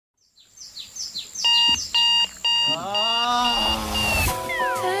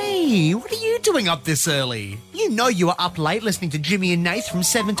Hey, what are you doing up this early? You know you were up late listening to Jimmy and Nath from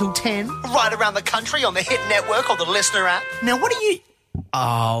 7 till 10. Right around the country on the Hit Network or the Listener app. Now what are you...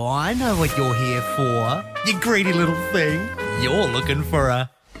 Oh, I know what you're here for. You greedy little thing. You're looking for a...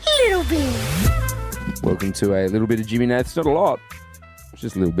 little bit. Welcome to a little bit of Jimmy and Nath. It's not a lot. It's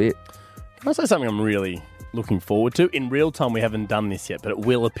just a little bit. Can I say something I'm really looking forward to? In real time, we haven't done this yet, but it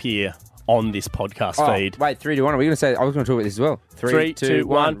will appear on this podcast feed. Wait, 3, 2, 1. Are we going to say... I was going to talk about this as well. 3, 2,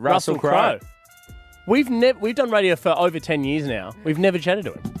 1. Russell Crowe. We've done radio for over 10 years now. We've never chatted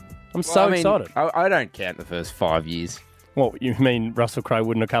to him. I'm excited. I don't count the first 5 years. What, you mean Russell Crowe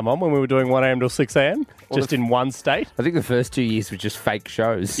wouldn't have come on when we were doing 1am till 6am? Just in one state? I think the first 2 years were just fake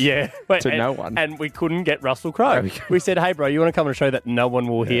shows. Yeah. No one. And we couldn't get Russell Crowe. We said, hey, bro, you want to come on a show that no one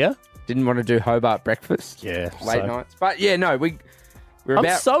will hear? Didn't want to do Hobart breakfast. Yeah. Late nights. But yeah, no,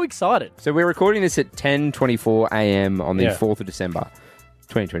 I'm so excited. So we're recording this at 10:24am on the 4th of December,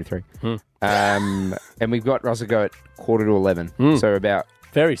 2023. And we've got Russell go at 10:45. So about...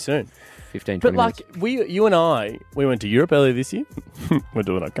 Very soon. 15, 20 But minutes. you and I, we went to Europe earlier this year. We're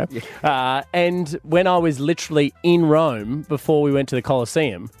doing okay. Yeah. And when I was literally in Rome before we went to the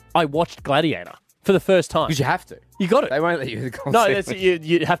Colosseum, I watched Gladiator for the first time. Because you have to. You got it. They won't let you in the Colosseum. No,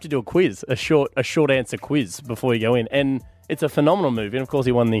 you have to do a quiz, a short answer quiz before you go in. And it's a phenomenal movie. And of course,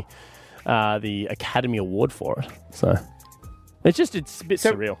 he won the Academy Award for it. So it's a bit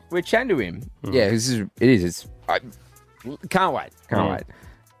surreal. We're chatting to him. Yeah, it is. Can't wait.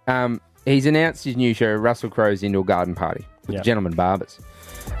 He's announced his new show, Russell Crowe's Indoor Garden Party, with the Gentleman Barbers.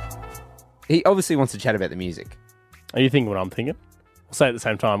 He obviously wants to chat about the music. Are you thinking what I'm thinking? I'll say at the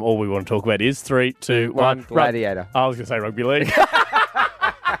same time, all we want to talk about is 3, 2, 1. Gladiator. I was going to say rugby league.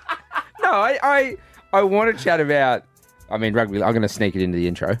 No, I want to chat about, rugby league. I'm going to sneak it into the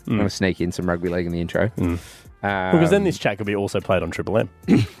intro. I'm going to sneak in some rugby league in the intro. Because then this chat could be also played on Triple M.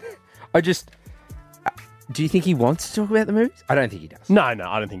 Do you think he wants to talk about the movies? I don't think he does. No, I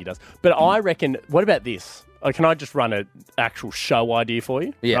don't think he does. But I reckon, what about this? Can I just run an actual show idea for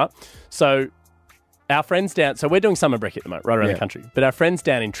you? Yeah. Right? So our friends down, so we're doing summer break at the moment, right around the country. But our friends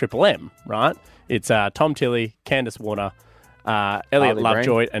down in Triple M, right? It's Tom Tilley, Candace Warner, Elliot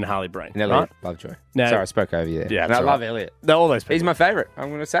Lovejoy, and Harley Breen. And Elliot Lovejoy. Now, sorry, I spoke over you there. Yeah, and I love Elliot. All those people. He's my favourite. I'm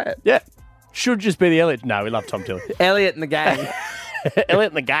going to say it. Yeah. Should just be the Elliot. No, we love Tom Tilley. Elliot and the gang.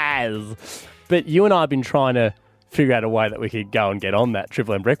 Elliot and the guys. But you and I have been trying to figure out a way that we could go and get on that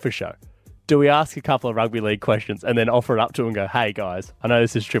Triple M breakfast show. Do we ask a couple of rugby league questions and then offer it up to them and go, hey, guys, I know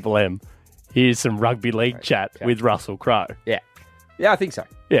this is Triple M. Here's some rugby league chat with Russell Crowe. Yeah. Yeah, I think so.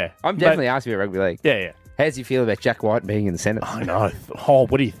 Yeah. I'm definitely asking about rugby league. Yeah. How does he feel about Jack White being in the Senate? I know. Oh,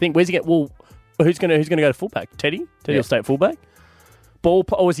 what do you think? Where's he get? Well, who's going to go to fullback? Teddy? Teddy will stay at fullback?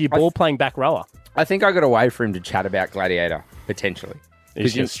 Or is he a ball-playing back rower? I think I got a way for him to chat about Gladiator, potentially.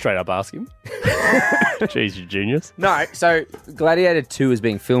 Did you straight up ask him? Jeez, you genius. No, so Gladiator 2 is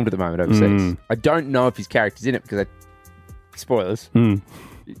being filmed at the moment overseas. I don't know if his character's in it because spoilers.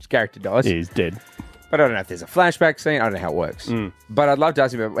 His character dies. Yeah, he's dead. But I don't know if there's a flashback scene. I don't know how it works. But I'd love to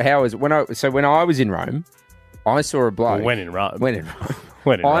ask him about how is when I was in Rome, I saw a bloke. When in Rome.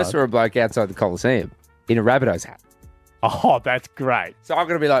 I saw a bloke outside the Colosseum in a Rabbitohs hat. Oh, that's great. So I'm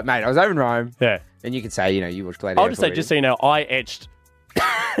going to be like, mate, I was over in Rome. Yeah. And you can say, you watched Gladiator. I'll just say, just so you know, I etched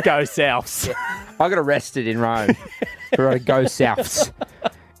Go Souths. I got arrested in Rome for writing Go Souths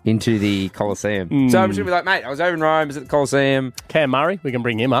into the Colosseum. So I'm just going to be like, mate, I was over in Rome, I was at the Colosseum. Cam Murray, we can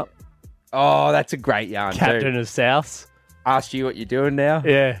bring him up. Oh, that's a great yarn, Captain of Souths. Asked you what you're doing now?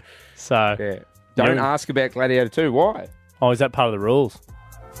 Yeah. So. Yeah. Don't ask about Gladiator 2. Why? Oh, is that part of the rules?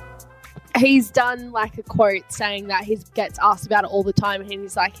 He's done like a quote saying that he gets asked about it all the time and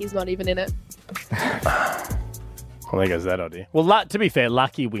he's like, he's not even in it. Well, there goes that idea. Well, to be fair,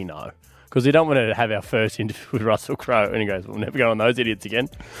 lucky we know. Because we don't want to have our first interview with Russell Crowe and he goes, we'll never go on those idiots again.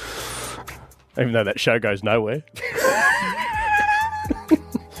 Even though that show goes nowhere.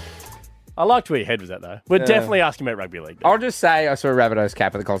 I liked where your head was at, though. We're definitely asking about rugby league. I'll just say I saw a Rabbitohs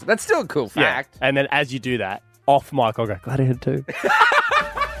cap at the Colosseum. That's still a cool fact. Yeah. And then as you do that, off mic, I'll go, Gladiator 2.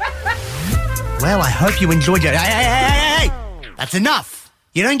 Well, I hope you enjoyed your... Hey! That's enough.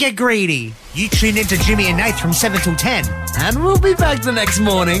 You don't get greedy. You tune into Jimmy and Nath from 7 till 10. And we'll be back the next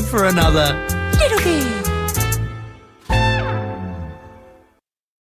morning for another Little Bit.